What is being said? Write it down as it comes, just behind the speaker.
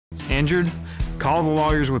Injured? Call the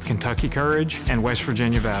lawyers with Kentucky courage and West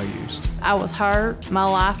Virginia values. I was hurt. My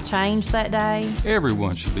life changed that day.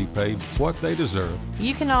 Everyone should be paid what they deserve.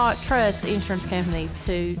 You cannot trust the insurance companies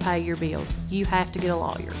to pay your bills. You have to get a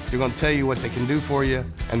lawyer. They're going to tell you what they can do for you,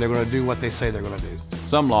 and they're going to do what they say they're going to do.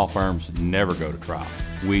 Some law firms never go to trial.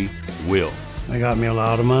 We will. They got me a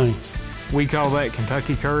lot of money. We call that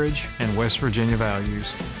Kentucky courage and West Virginia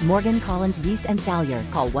values. Morgan, Collins, Yeast, and Salyer.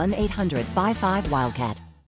 Call 1-800-55-WILDCAT.